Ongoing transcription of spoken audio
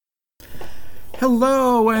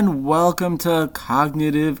Hello and welcome to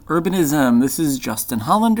Cognitive Urbanism. This is Justin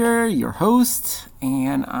Hollander, your host,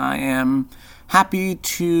 and I am happy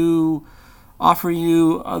to offer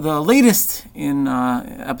you the latest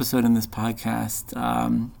episode in this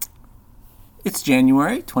podcast. It's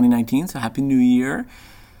January 2019, so Happy New Year.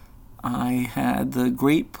 I had the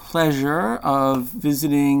great pleasure of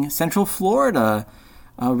visiting Central Florida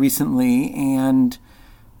recently, and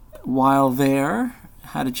while there,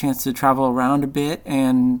 had a chance to travel around a bit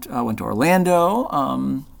and went to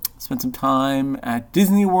Orlando, spent some time at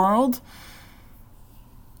Disney World.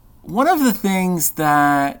 One of the things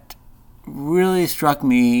that really struck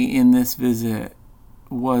me in this visit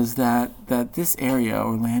was that this area,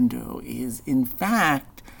 Orlando, is in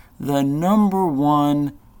fact the number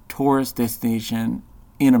one tourist destination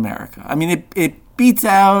in America. I mean, it beats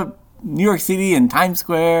out New York City and Times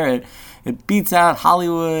Square. It beats out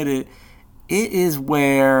Hollywood. It is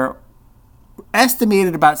where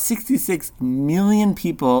estimated about 66 million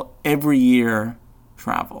people every year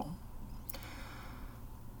travel.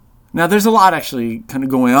 Now, there's a lot actually kind of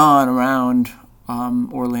going on around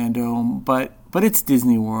Orlando, but it's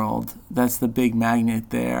Disney World. That's the big magnet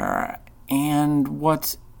there. And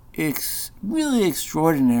what's really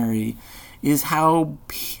extraordinary is how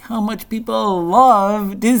much people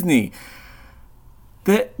love Disney.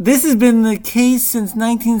 This has been the case since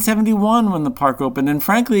 1971 when the park opened, and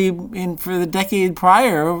frankly, for the decade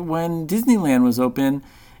prior when Disneyland was open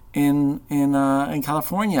in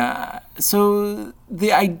California. So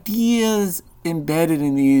the ideas embedded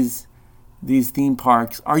in these theme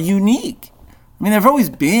parks are unique. I mean, there have always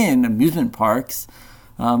been amusement parks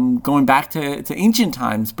going back to ancient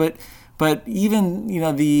times, but even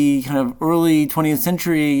the kind of early 20th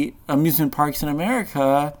century amusement parks in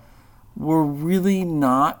America were really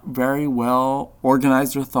not very well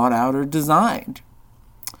organized or thought out or designed.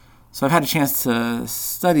 So I've had a chance to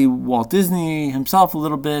study Walt Disney himself a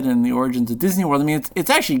little bit and the origins of Disney World. I mean, it's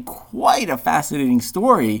actually quite a fascinating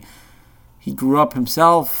story. He grew up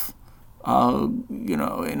himself,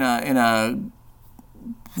 in a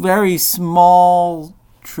very small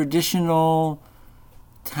traditional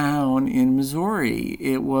town in Missouri.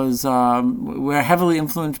 It was we're heavily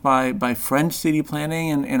influenced by French city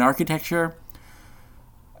planning and architecture.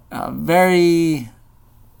 Very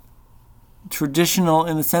traditional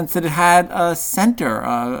in the sense that it had a center,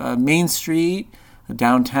 a main street, a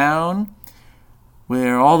downtown,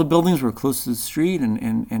 where all the buildings were close to the street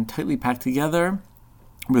and tightly packed together,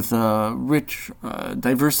 with a rich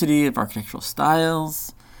diversity of architectural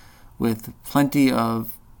styles, with plenty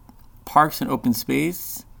of parks and open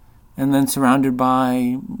space, and then surrounded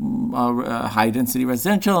by high-density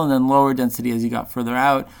residential and then lower density as you got further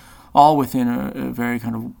out, all within a very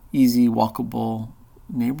kind of easy, walkable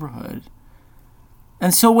neighborhood.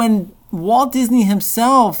 And so when Walt Disney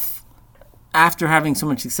himself, after having so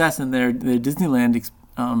much success in their Disneyland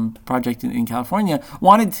project in California,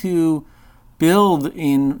 wanted to build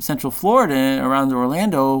in Central Florida around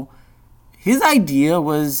Orlando, his idea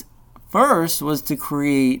was to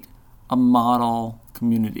create a model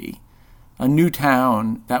community, a new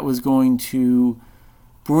town that was going to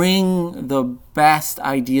bring the best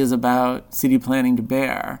ideas about city planning to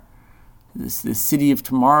bear. This city of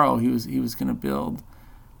tomorrow he was going to build.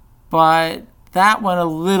 But that went a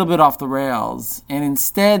little bit off the rails, and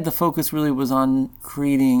instead the focus really was on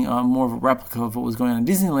creating more of a replica of what was going on in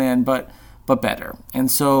Disneyland, but better.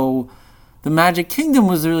 And so the Magic Kingdom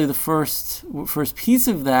was really the first piece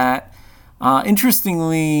of that.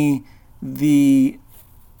 Interestingly, Walt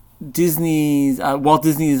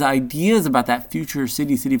Disney's ideas about that future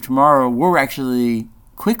city of tomorrow were actually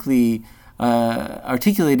quickly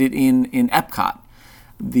articulated in Epcot,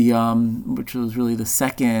 which was really the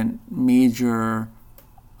second major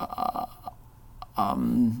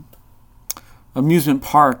amusement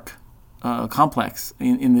park complex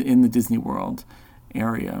in the Disney World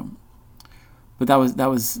area. But that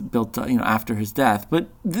was built after his death. But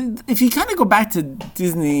if you kind of go back to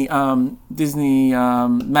Disney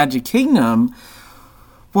Magic Kingdom,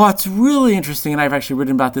 what's really interesting, and I've actually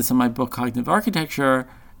written about this in my book Cognitive Architecture,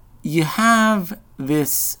 you have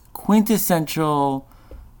this quintessential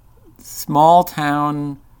small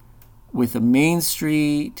town with a main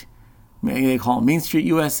street. They call it Main Street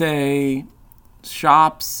USA,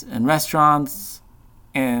 shops and restaurants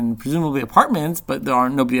and presumably apartments, but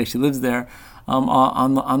nobody actually lives there.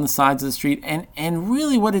 On the sides of the street, and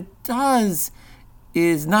really what it does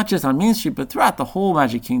is not just on Main Street, but throughout the whole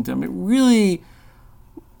Magic Kingdom, it really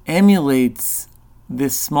emulates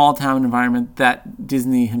this small town environment that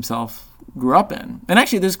Disney himself grew up in. And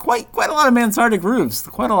actually, there's quite a lot of mansardic roofs,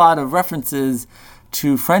 quite a lot of references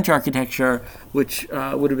to French architecture, which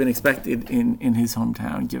would have been expected in his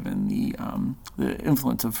hometown, given the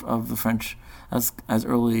influence of the French as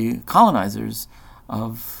early colonizers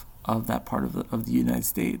of that part of the United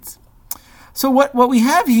States. So what we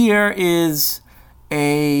have here is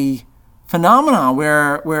a phenomenon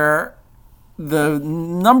where the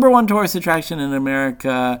number one tourist attraction in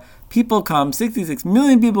America, people come, 66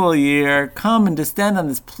 million people a year, come and descend on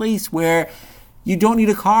this place where you don't need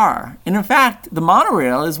a car. And in fact, the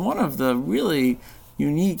monorail is one of the really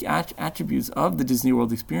unique attributes of the Disney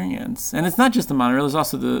World experience. And it's not just the monorail, there's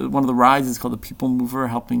also one of the rides is called the People Mover,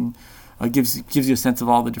 helping gives you a sense of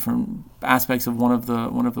all the different aspects of one of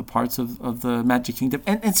the parts of the Magic Kingdom.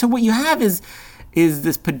 And so what you have is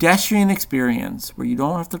this pedestrian experience where you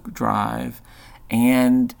don't have to drive,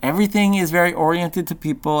 and everything is very oriented to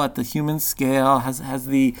people at the human scale, has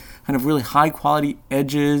the kind of really high quality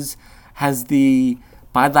edges, has the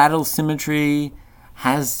bilateral symmetry,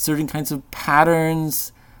 has certain kinds of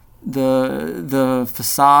patterns. The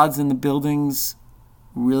facades in the buildings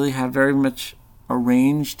really have very much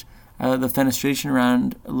arranged the fenestration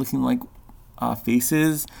around looking like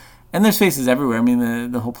faces, and there's faces everywhere. I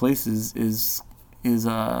mean, the whole place is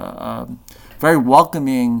very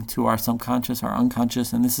welcoming to our subconscious, our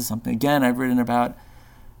unconscious, and this is something again I've written about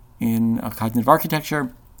in cognitive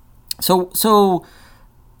architecture. So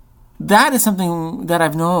that is something that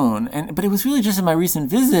I've known, but it was really just in my recent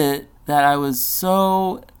visit that I was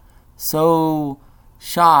so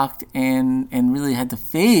shocked and really had to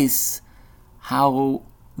face how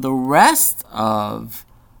the rest of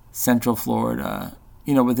Central Florida,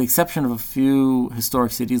 with the exception of a few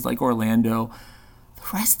historic cities like Orlando, the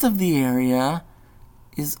rest of the area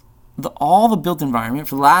is all the built environment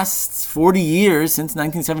for the last 40 years, since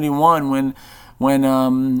 1971 when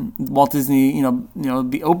Walt Disney,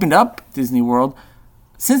 opened up Disney World.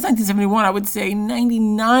 Since 1971, I would say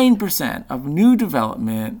 99% of new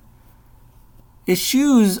development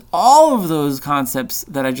eschews all of those concepts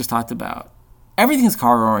that I just talked about. Everything is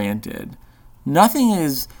car-oriented. Nothing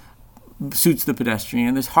suits the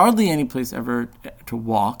pedestrian. There's hardly any place ever to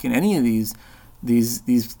walk in any of these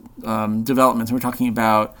developments. We're talking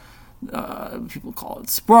about, people call it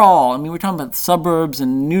sprawl. I mean, we're talking about suburbs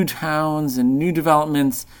and new towns and new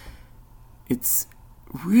developments. It's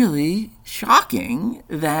really shocking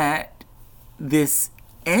that this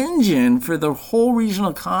engine for the whole regional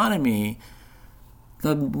economy,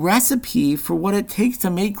 the recipe for what it takes to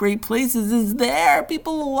make great places, is there.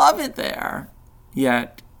 People love it there.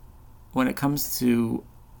 Yet, when it comes to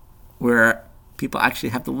where people actually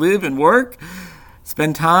have to live and work,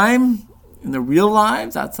 spend time in their real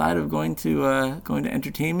lives outside of going to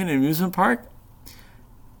entertainment and amusement park,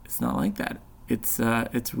 it's not like that.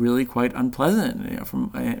 It's really quite unpleasant,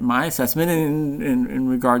 from my assessment, and in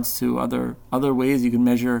regards to other ways you can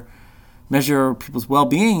measure people's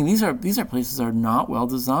well-being. These places are not well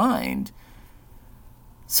designed.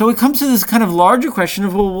 So it comes to this kind of larger question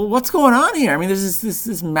of, well, what's going on here? I mean, there's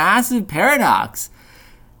this massive paradox,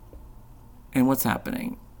 and what's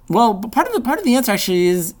happening? Well, part of the answer actually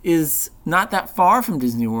is not that far from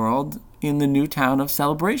Disney World, in the new town of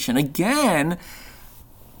Celebration. Again,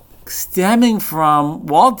 stemming from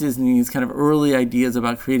Walt Disney's kind of early ideas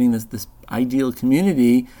about creating this ideal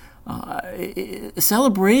community.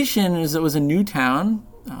 Celebration was a new town.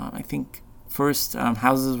 I think first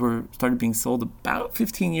houses started being sold about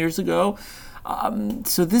 15 years ago.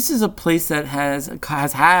 So this is a place that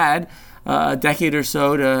has had a decade or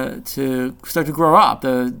so to start to grow up.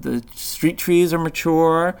 The street trees are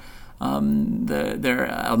mature. There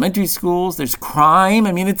are elementary schools. There's crime.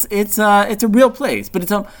 I mean, it's a real place, but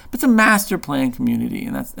it's a master plan community,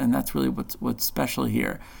 and that's really what's special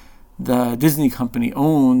here. The Disney company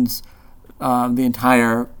owns the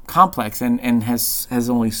entire complex and has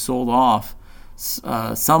only sold off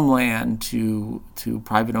some land to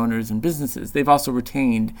private owners and businesses. They've also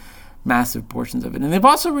retained massive portions of it, and they've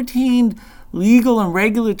also retained legal and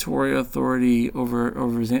regulatory authority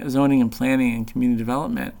over zoning and planning and community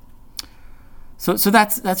development. So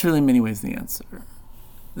that's really in many ways the answer.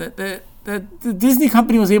 The Disney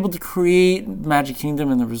company was able to create Magic Kingdom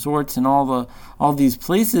and the resorts and all these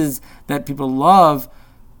places that people love,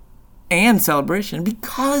 and Celebration,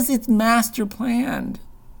 because it's master planned.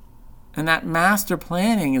 And that master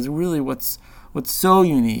planning is really what's so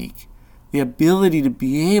unique. The ability to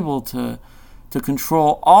be able to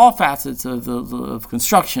control all facets of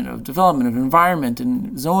construction, of development, of environment,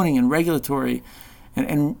 and zoning and regulatory,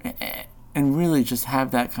 and really just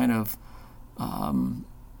have that kind of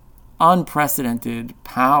unprecedented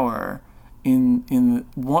power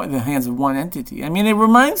the hands of one entity. I mean, it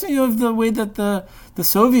reminds me of the way that the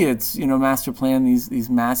Soviets, master plan these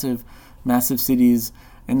massive cities,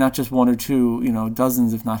 and not just one or two,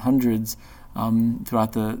 dozens, if not hundreds,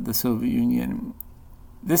 throughout the Soviet Union.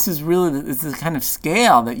 This is the kind of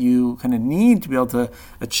scale that you kind of need to be able to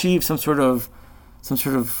achieve some sort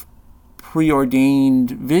of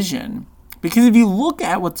preordained vision. Because if you look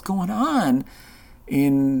at what's going on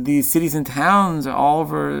in these cities and towns all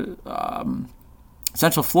over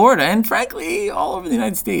Central Florida, and frankly all over the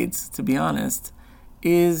United States, to be honest,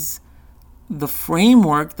 is the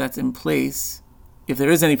framework that's in place. If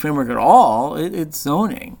there is any framework at all, it's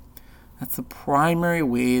zoning. That's the primary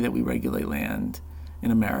way that we regulate land in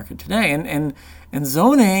America today. And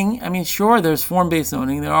zoning, I mean, sure, there's form-based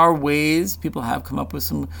zoning. There are ways people have come up with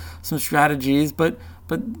some strategies, but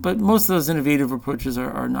most of those innovative approaches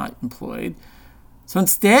are not employed. So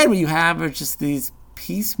instead, what you have are just these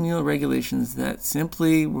piecemeal regulations that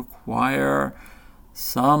simply require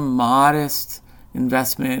some modest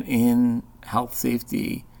investment in health,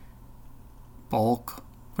 safety, bulk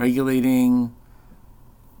regulating,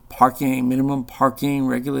 parking, minimum parking,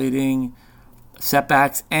 regulating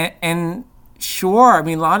setbacks, and sure, I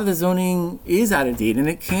mean, a lot of the zoning is out of date and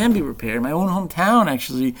it can be repaired. In my own hometown,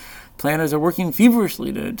 actually, planners are working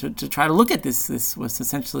feverishly to try to look at this was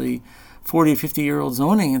essentially 40 or 50-year-old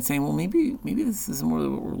zoning and saying, well, maybe this isn't what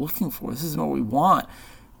we're looking for. This isn't what we want.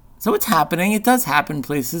 So it's happening. It does happen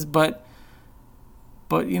places, but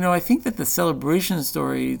I think that the celebration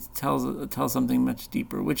story tells something much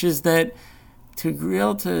deeper, which is that to be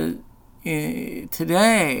able to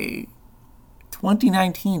today,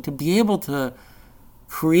 2019, to be able to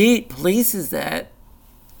create places that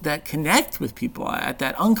connect with people at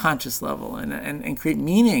that unconscious level and create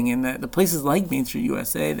meaning in the places like Main Street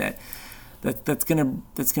USA that's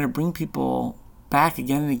gonna bring people back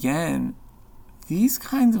again and again. These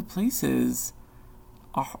kinds of places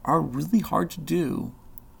are really hard to do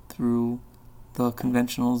through the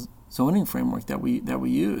conventional zoning framework that we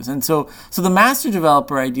use. And so the master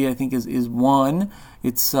developer idea, I think, is one.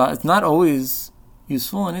 It's not always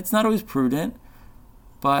useful and it's not always prudent,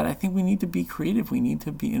 but I think we need to be creative. We need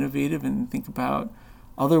to be innovative and think about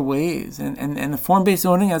other ways. And the form-based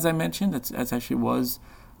zoning, as I mentioned, that's actually was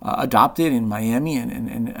adopted in Miami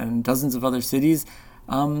and dozens of other cities.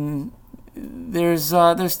 There's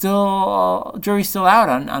still jury's still out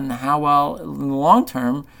on how well in the long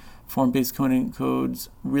term form-based codes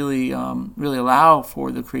really allow for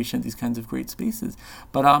the creation of these kinds of great spaces.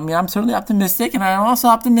 But I'm certainly optimistic, and I'm also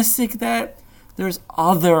optimistic that there's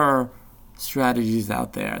other strategies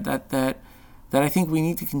out there that I think we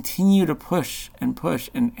need to continue to push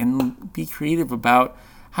and be creative about.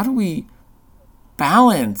 How do we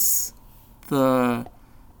balance the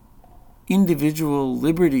individual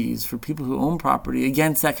liberties for people who own property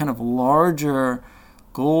against that kind of larger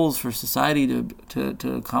goals for society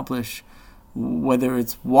to accomplish, whether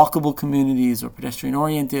it's walkable communities or pedestrian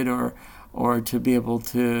oriented or to be able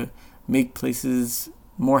to make places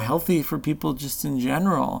more healthy for people just in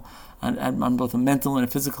general on both a mental and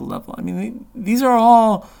a physical level. I mean, these are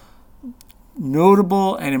all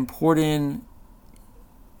notable and important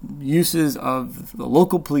uses of the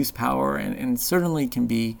local police power and certainly can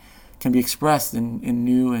be expressed in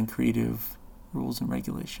new and creative rules and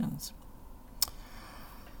regulations.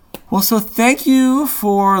 Well, so thank you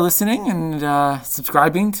for listening and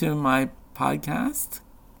subscribing to my podcast.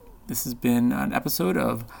 This has been an episode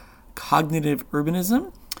of Cognitive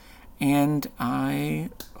Urbanism, and I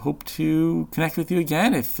hope to connect with you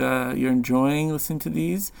again. If you're enjoying listening to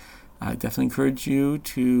these, I definitely encourage you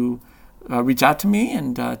to reach out to me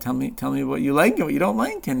and tell me what you like and what you don't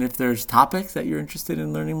like, and if there's topics that you're interested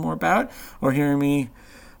in learning more about or hearing me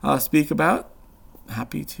speak about,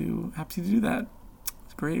 happy to do that.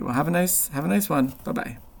 Great. Well, have a nice one.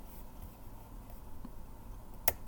 Bye-bye.